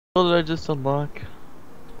What did I just unlock?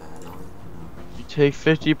 No. You take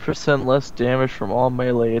 50% less damage from all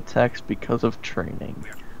melee attacks because of training.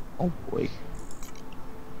 Oh boy.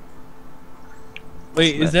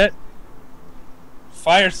 Wait, is that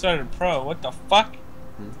Firestarter Pro? What the fuck?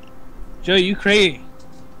 Joe, you crazy.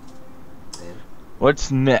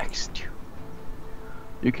 What's next?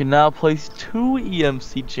 You can now place 2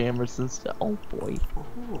 EMC jammers instead. Oh boy.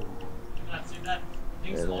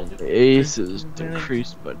 And then Ace is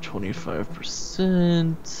decreased by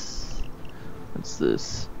 25%. What's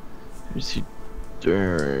this?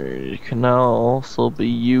 It can now also be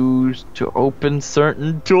used to open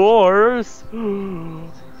certain doors.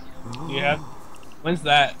 Yeah. When's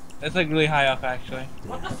that? That's like really high up, actually.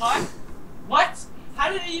 What the fuck? What?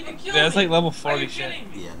 How did he even kill me? Yeah, that's like level 40 shit. Me?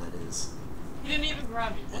 Yeah, that is. He didn't even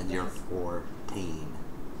grab me. And you're 14.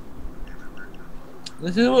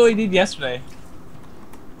 This is what we did yesterday.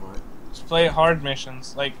 What? Just play hard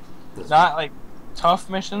missions. Like, This not like tough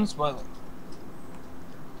missions, but.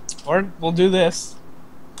 Or we'll do this.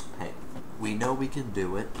 Hey, we know we can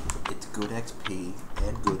do it. It's good XP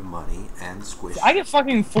and good money and squish. I get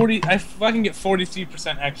fucking 40. I fucking get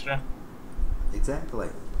 43% extra. Exactly.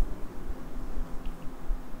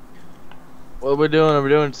 What are we doing? Are we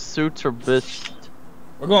doing suits or bits?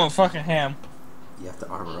 We're going fucking ham. You have to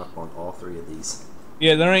armor up on all 3 of these.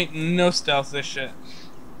 Yeah, there ain't no stealth this shit.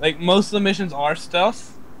 Like, most of the missions are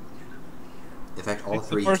stealth. In fact, all Like the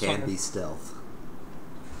 3 first can one. be stealth.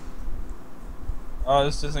 Oh,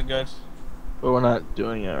 this isn't good. But we're not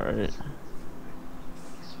doing it, right?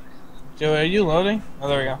 Joey, are you loading? Oh,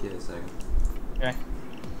 there we go. Give it a second. Okay.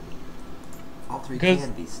 All 3 Because-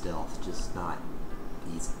 can be stealth, just not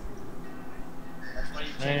easy.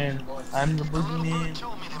 Man, I'm the boogeyman.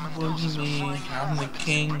 I'm the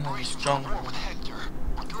king of the strong. Hector.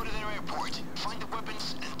 Go to their airport. Find the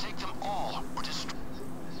weapons and take them all, or destroy.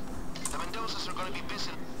 The Mendozas are going to be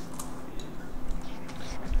busy.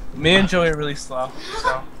 Me and Joey are really slow,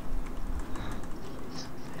 so.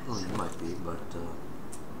 Well, you might be, but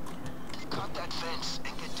Cut that fence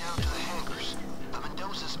and get down to the hangars. The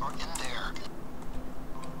Mendozas are in there.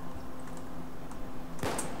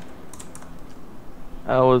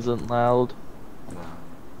 I wasn't loud. no.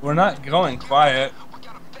 We're not going quiet.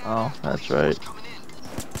 Oh, that's right.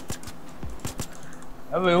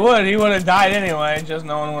 If we would, he would have died anyway, just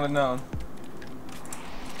no one would have known.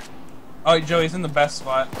 Oh, Joey's in the best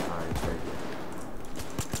spot. Alright, very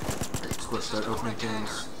good. Alright, Squish, start opening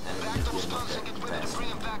things, and then you get them fast. Bring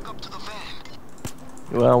them back up to the van.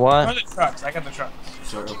 You want Where are what? the trucks? I got the trucks.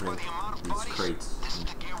 Start opening these crates and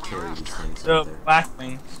carry these things The out there. black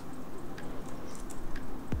things.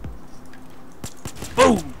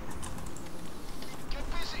 Boom!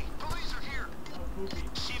 Get busy. Police are here.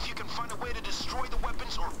 See if you can find a way to destroy the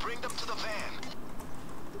weapons or bring them to the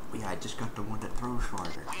van. Yeah, I just got the one that throws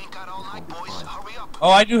harder. We ain't got all night, It'll be boys. fun. Hurry up. Oh,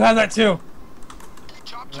 I do have that too.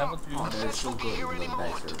 Chop, Level chop. 2. Oh, they're Fence so will be good, here but any the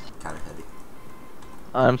bags moment. are kind of heavy.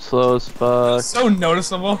 I'm slow as fuck. So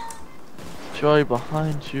noticeable. Joy,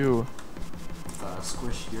 behind you.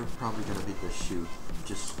 Squish, you're probably gonna be the shoot.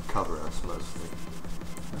 Just cover us mostly.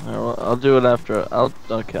 Alright, well, I'll do it after.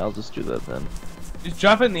 Okay, I'll just do that then. Just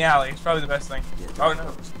drop it in the alley. It's probably the best thing. Yeah, Oh drop no.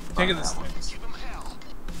 it. Take it That this one. way. Give them hell.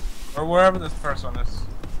 Or wherever this first one is.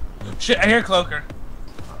 Shit, I hear Cloaker.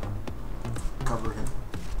 Cover him.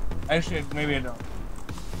 Actually, maybe I don't.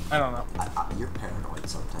 I don't know. You're paranoid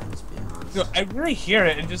sometimes, being honest. No, I really hear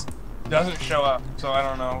it. It just doesn't show up. So I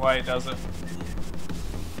don't know why it does it.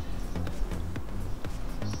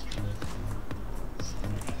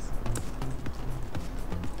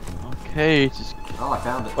 Okay, just. Oh, I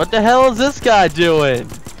found it. What the hell is this guy doing?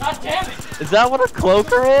 God damn it! Is that what a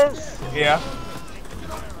cloaker is? Yeah.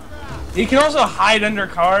 You can also hide under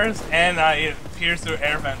cars, and it appears through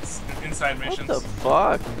air vents inside What missions. the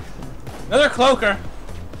fuck? Another Cloaker.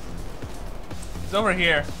 He's over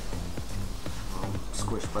here.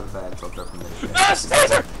 Squished by the bags, I'll drop him there. Ah,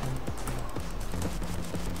 Stazer!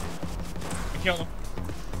 I killed him.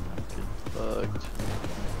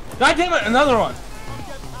 Fucked. God damn it, another one.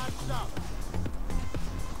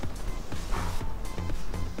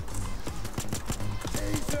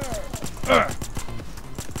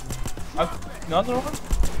 Another one?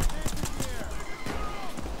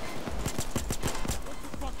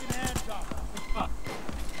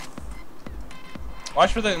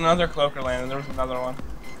 Watch for another Cloaker landing. There was another one.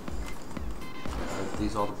 Are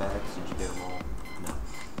these all the bags? Did you get them all? No.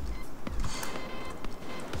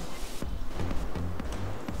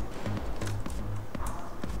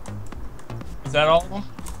 Is that all of them?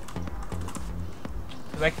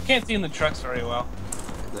 'Cause I can't see in the trucks very well.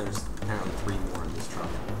 There's apparently 3 more in this truck.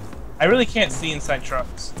 I really can't see inside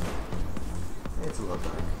trucks. It's a little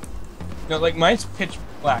dark. You know, like mine's pitch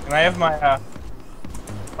black, and I have my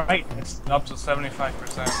brightness up to 75%.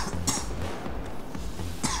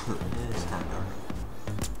 It's kind of dark.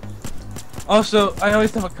 Also, I always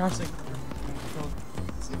have a constant.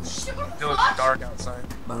 Until it's dark outside.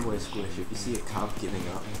 By the way, Squish, if you see a cop giving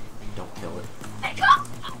up, don't kill it.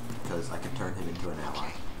 Because I can turn him into an ally.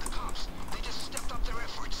 Cops, they just stepped up their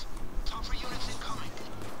efforts. Time for units incoming.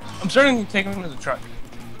 I'm starting to take him to the truck.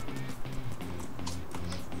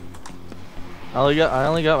 I only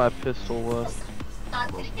got my pistol left.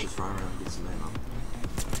 Well, just run around and get some ammo.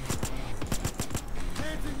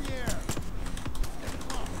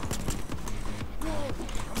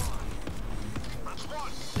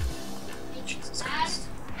 Jesus Christ.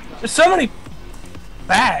 There's so many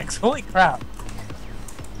bags. Holy crap.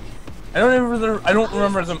 I don't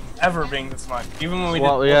remember them ever being this much. Even when we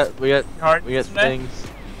did we got cards today. things.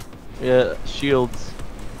 We got shields.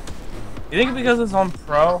 You think because it's on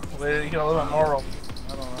pro, we get a little bit more roll?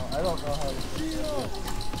 I don't know. I don't know how to.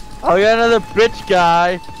 Oh, we got another bitch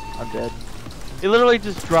guy. I'm dead. He literally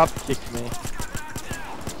just drop kicked me.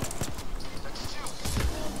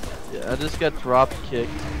 Yeah, I just got drop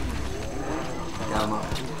kicked. Got him up.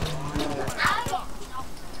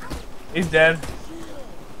 He's dead.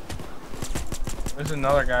 There's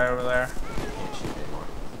another guy over there. Can't shoot anymore.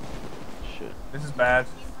 Shit. This is bad.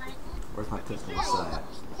 Where's my pistol at?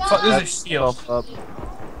 Fuck, this is a That's shield. up.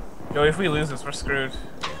 Joey, if we lose this, we're screwed.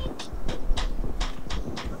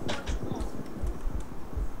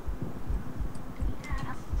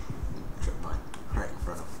 Trip mine. Right in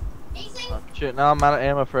front of him. Oh, shit, now I'm out of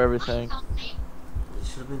ammo for everything. You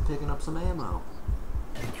should have been picking up some ammo.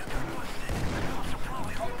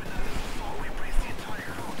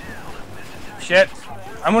 Shit.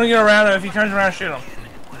 I'm gonna get around him. If he turns around, shoot him.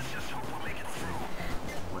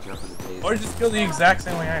 Watch out for the taser. Or just go the exact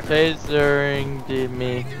same way I am. Tasering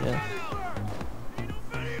me. Yeah.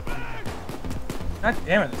 God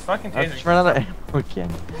damn it, this fucking I just taser. ran out of ammo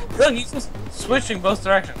again. Look, he's just switching both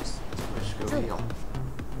directions. Squish, go heal.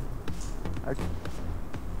 I'm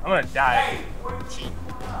gonna die.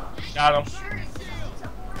 Got him.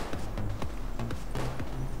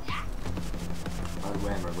 By the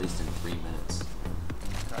way, I'm released in 3 minutes.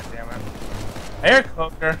 God damn it. Air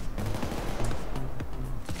cloaker.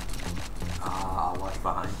 Ah, watch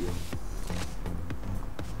behind you.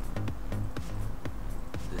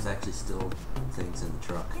 There's actually still things in the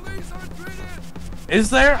truck. Is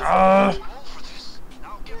there? Roll for this.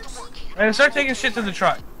 Now get to work here. Man, start taking shit to the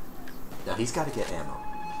truck. Now he's got to get ammo.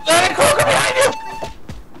 Air cloaker behind you!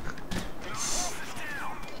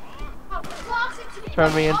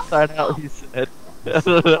 Turn me inside out, he said. I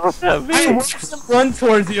don't know what that I means. watched him run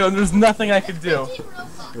towards you and there's nothing I could do.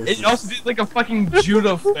 It also did like a fucking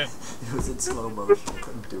judo flip. It was in slow motion. I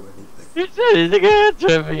couldn't do anything. He said he's gonna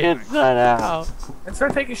turn me inside out. And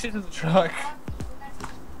start taking shit to the truck.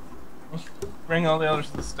 Bring all the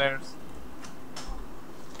others to the stairs.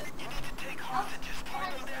 You need to take hostages,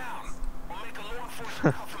 tie them down, or make a law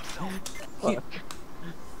enforcement call himself.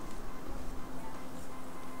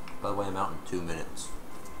 By the way, I'm out in 2 minutes.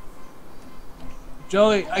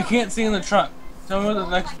 Joey, I can't see in the truck. Tell me what the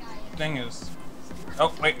next thing is.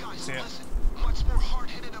 Oh, wait, I see it. Listen, much more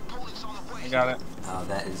hard-headed opponents on the way. I got it.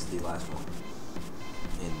 That is the last one.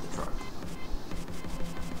 In the truck.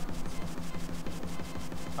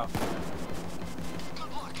 Oh. Good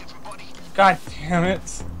luck, everybody. God damn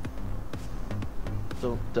it.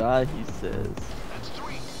 Don't die, he says. That's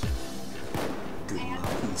 3. Good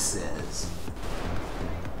luck, he says.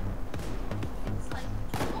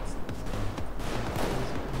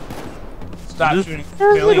 Stop Just shooting. use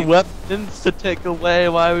Billy. weapons to take away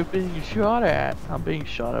why we're being shot at. I'm being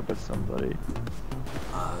shot at by somebody.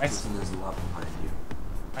 Jason is a lot behind you.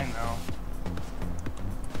 I know.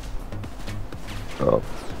 Oh.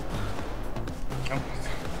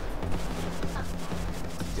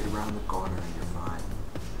 Get around the corner and you're fine.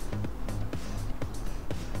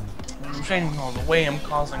 I'm shading all the way I'm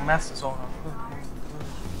causing messes all around.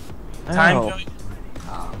 Time, Ow. Joey.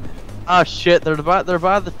 Oh, man. Oh shit, they're by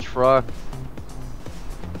the truck.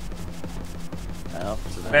 Ow.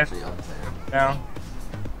 So they're There. actually up there. Down. You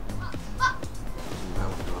might want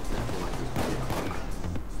to go up there. I feel like there's gonna be a car.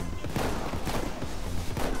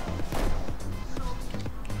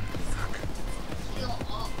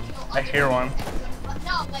 I hear one.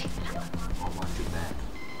 I'll watch your back.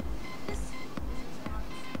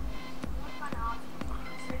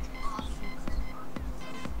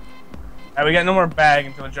 Alright, we got no more bag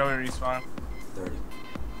until Joey respawn. 30.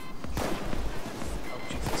 Oh,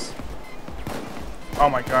 Jesus. Oh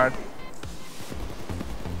my god.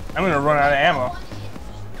 I'm gonna run out of ammo.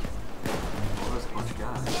 Oh, there's a bunch of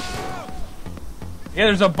guys. Yeah,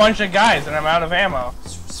 there's a bunch of guys and I'm out of ammo.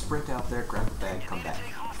 Sprint out there, grab the bag, come back.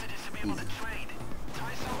 Easy.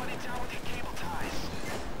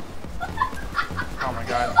 Oh my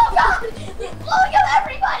god. Oh god! He's blowing up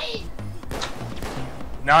everybody!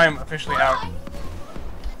 Now I'm officially out.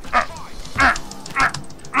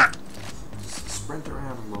 Just sprint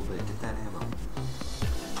around a little bit, get that ammo.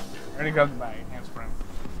 I already got the bag, I can't sprint.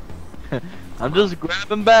 I'm just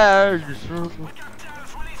grabbing bags.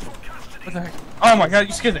 What the heck? Oh my god,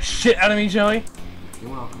 you scared the shit out of me, Joey.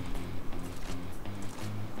 You're welcome.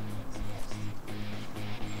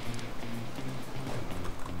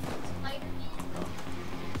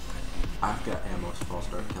 I've got ammo, so I'll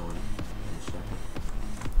start killing in a second.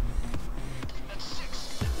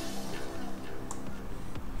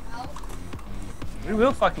 We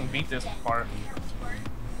will fucking beat this part.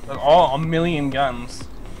 With all a million guns.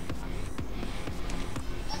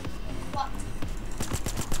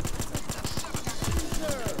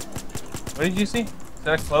 What did you see? Is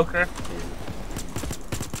that a cloaker?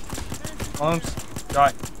 Holmes,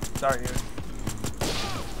 die. Sorry, you.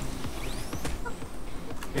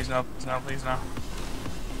 Please no, please no, please no.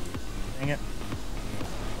 Dang it.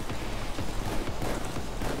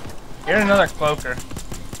 Here's another cloaker.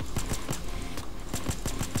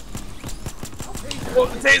 Oh,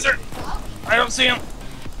 the taser! I don't see him.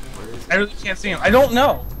 I really can't see him. I don't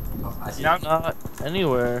know. Oh, I see Not, him. not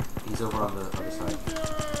anywhere. He's over on the other side. I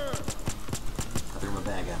threw my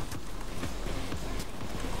bag out.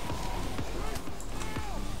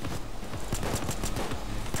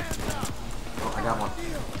 Oh, I got one.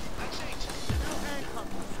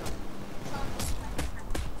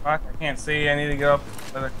 Fuck, I can't see. I need to go up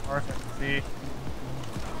to the car so I can see.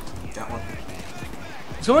 Got one.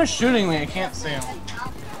 Someone's shooting me. I can't see him.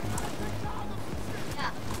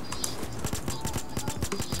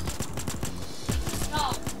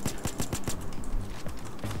 No.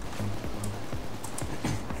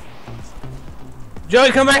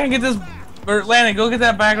 Joey, come back and get this. Or Landon, go get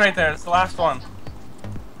that bag right there. It's the last one.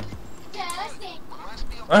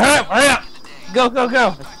 Hurry up! Go, go,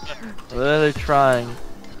 go! What are they trying?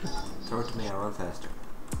 Throw it to me, I'll run faster.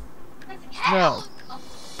 No.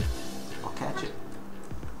 I'll catch it.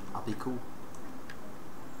 I'll be cool.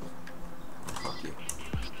 Fuck you.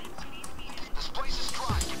 This place is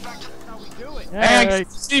dry. Get back to how we do it. Hey,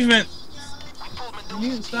 achievement! Pullman, Can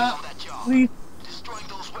you don't stop? that job. Please. Destroying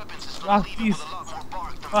those weapons is Ah, gonna leave please. with a lot more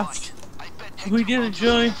bark than Ah, bite. I bet we did it,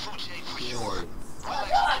 Joey. food chain for sure. Worry. Well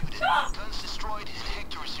executed. Guns destroyed and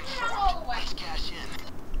Hector is informed. Let's cash in.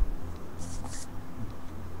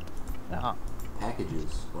 Nah.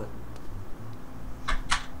 Packages. What?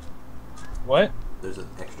 What? There's an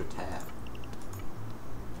extra tab.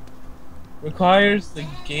 Requires the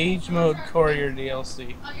gauge mode courier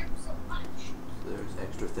DLC. Oh, you're so much. There's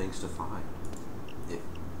extra things to find. If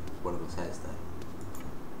one of us has that.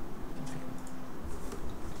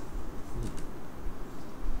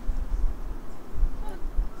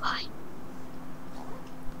 Fine.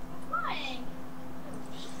 Fine.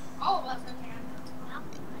 All of us are here.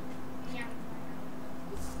 Yeah.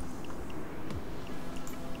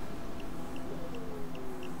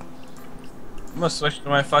 I'm gonna switch to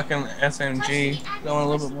my fucking SMG. I want a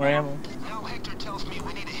little bit more ammo.